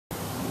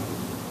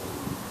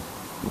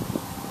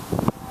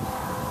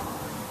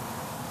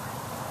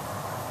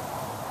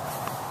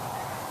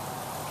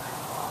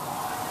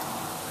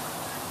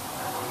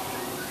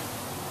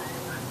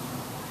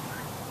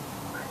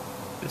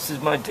This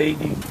is my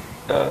davie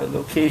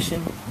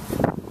location.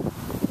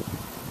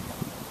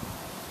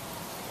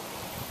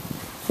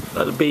 A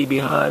lot of baby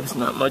hives,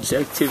 not much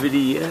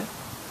activity yet.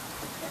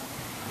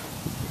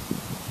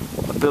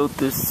 I built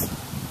this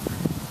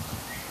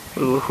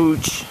little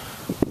hooch,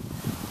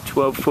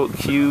 12-foot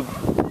cube.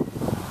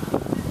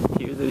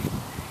 Here are the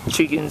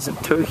chickens and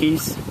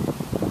turkeys.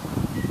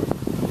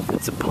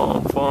 It's a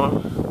palm farm.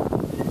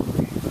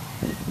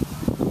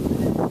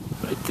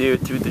 Right there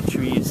through the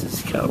trees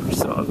is Calvary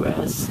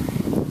sawgrass.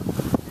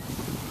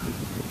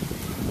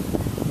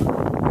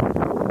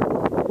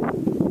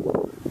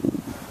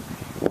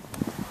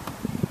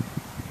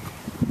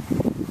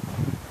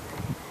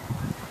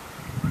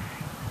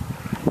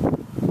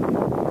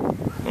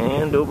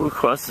 And over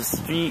across the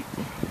street,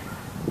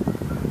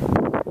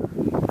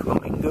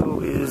 Flamingo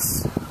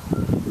is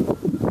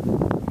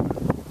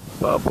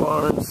Bob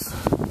Barnes.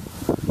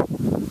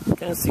 You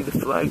can see the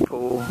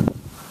flagpole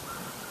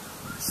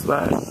 /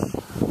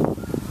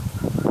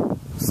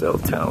 cell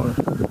tower.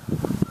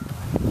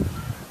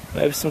 I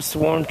have some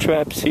swarm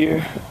traps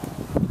here.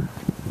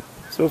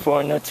 So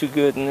far, not too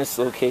good in this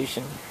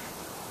location.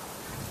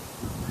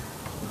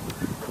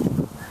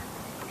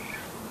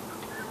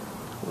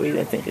 Wait,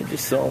 I think I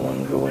just saw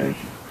one go in.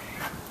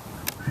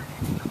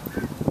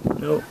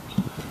 Nope.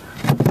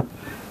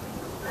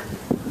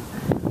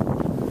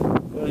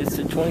 Well, it's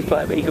a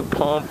 25-acre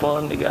palm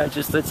farm. The guy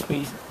just lets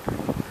me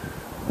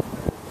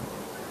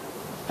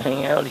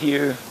hang out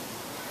here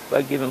if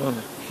I give him a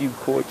few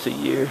quarts a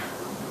year.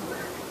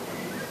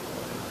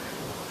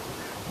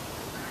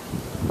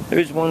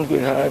 There's one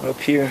good hive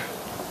up here.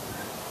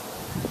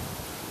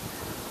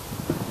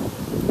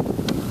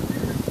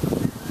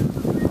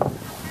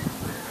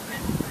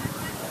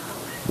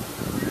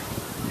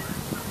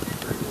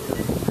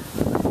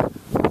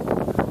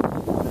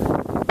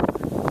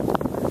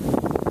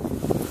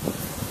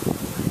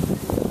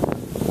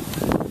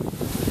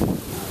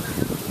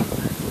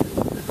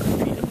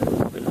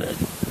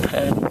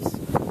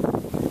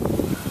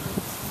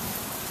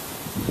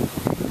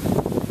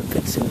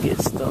 Fixing to get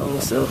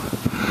stung, so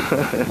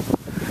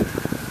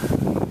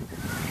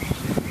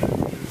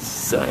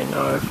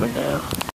sayonara for now.